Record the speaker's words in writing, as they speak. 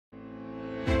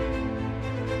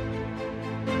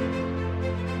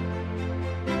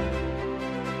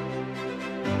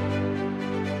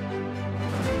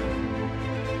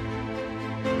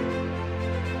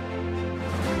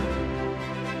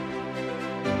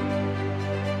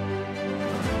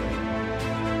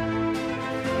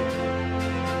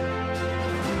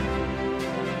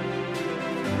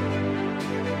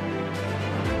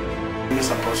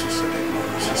Apostle Sediq,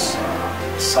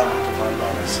 servant of our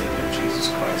Lord and Savior Jesus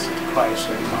Christ, at Christ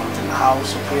on the mountain, the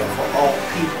house of prayer for all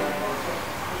people.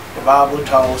 The Bible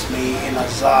tells me in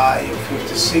Isaiah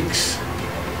 56,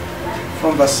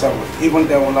 from verse 7, even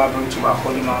there will I bring to my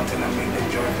holy mountain and make them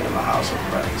joyful in my house of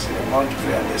praise. In the mount of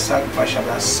prayer, the sacrifice shall be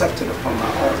accepted upon my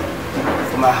altar.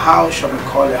 For my house shall be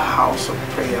called a house of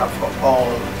prayer for all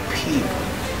people.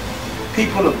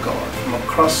 People of God from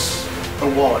across the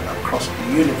world, across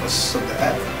the universe of the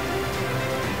earth.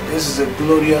 This is a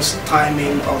glorious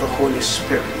timing of the Holy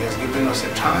Spirit. He has given us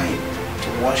a time to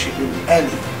worship Him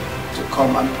early, to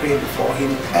come and pray before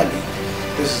Him early.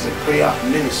 This is a prayer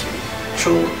ministry,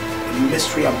 true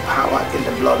mystery and power in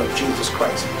the blood of Jesus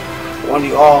Christ. I want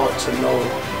you all to know,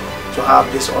 to have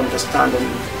this understanding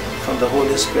from the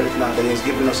Holy Spirit now that He has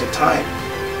given us a time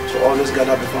to always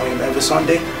gather before Him every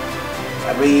Sunday,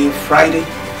 every Friday,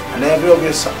 and every of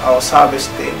our service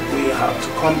day. We have to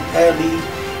come early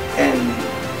and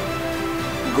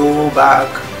go back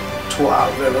to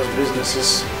our various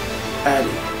businesses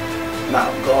early. Now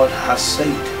God has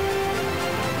said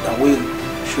that we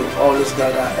should always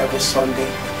gather every Sunday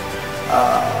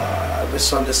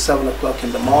 7 o'clock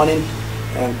in the morning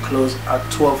and close at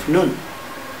 12 noon.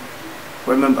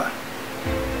 Remember,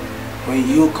 when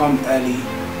you come early,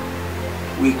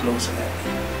 we close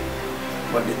early.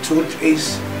 But the truth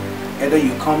is, either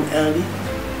you come early,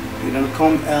 you don't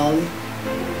come early.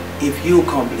 If you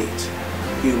come late,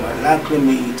 you might likely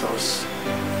meet us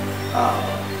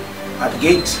at the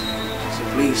gate. So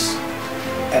please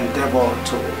endeavor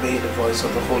to obey the voice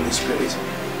of the Holy Spirit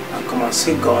and come and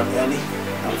seek God early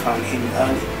and find Him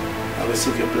early and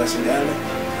receive your blessing early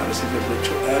and receive your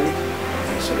breakthrough early,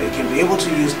 and so that you can be able to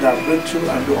use that breakthrough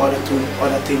and do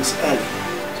other things early.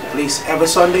 So please, every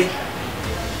Sunday,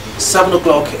 7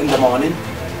 o'clock in the morning,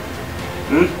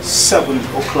 7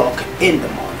 o'clock in the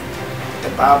morning. The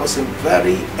Bible says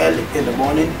very early in the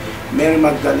morning, Mary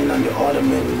Magdalene and the other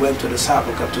Mary went to the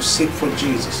sepulchre to seek for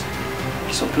Jesus.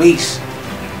 So please,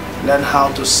 learn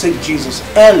how to seek Jesus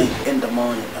early in the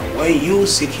morning. And when you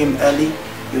seek Him early,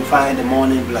 you find the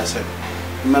morning blessed.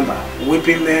 Remember,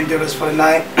 weeping may endure for the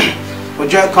night, but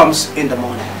joy comes in the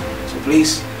morning. So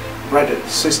please, brother,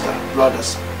 sister,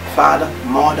 brothers, father,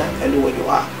 mother, anywhere you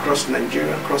are, across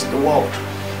Nigeria, across the world,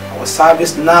 our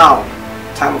service now,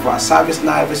 time of our service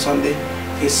now every Sunday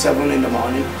is 7 in the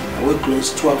morning, and we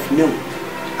close 12 noon,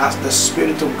 as the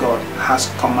Spirit of God has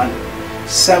commanded.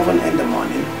 7 in the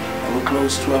morning, we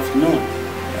close 12 noon.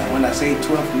 And when I say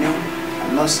 12 noon,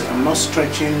 I'm not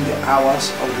stretching the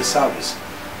hours of the service.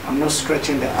 I'm not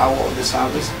stretching the hour of the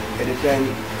service. It depends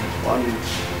on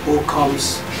who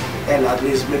comes early, at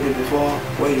least maybe before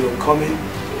when you're coming,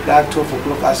 like 12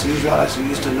 o'clock as usual, as you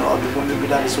used to know, or before, maybe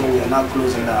that is when we are now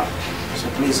closing down. So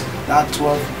please, that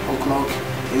 12 o'clock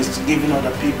is giving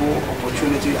other people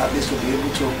opportunity at least to be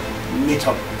able to meet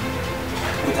up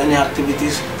with any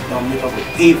activities. Meet up with.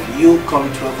 If you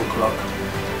come 12 o'clock,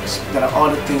 there are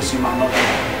other things you might not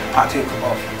partake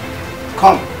of.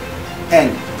 Come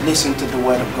and listen to the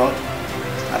Word of God,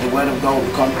 and the Word of God will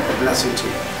become a blessing to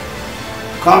you.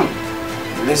 Come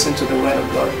and listen to the Word of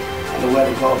God, and the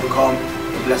Word of God will become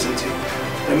a blessing to you.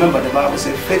 Remember, the Bible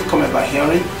says faith cometh by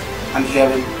hearing, and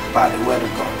hearing by the Word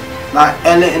of God. Now,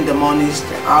 early in the morning is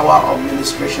the hour of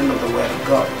ministration of the Word of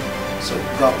God. So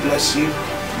God bless you.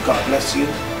 God bless you.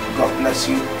 God bless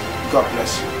you. God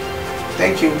bless you.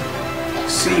 Thank you.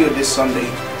 See you this Sunday,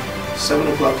 7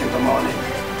 o'clock in the morning,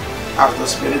 as the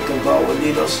Spirit of God will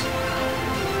lead us.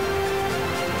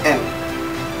 And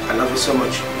I love you so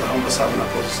much. Your humble servant,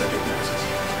 Apostle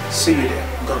Sediq. See you there.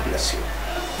 God bless you.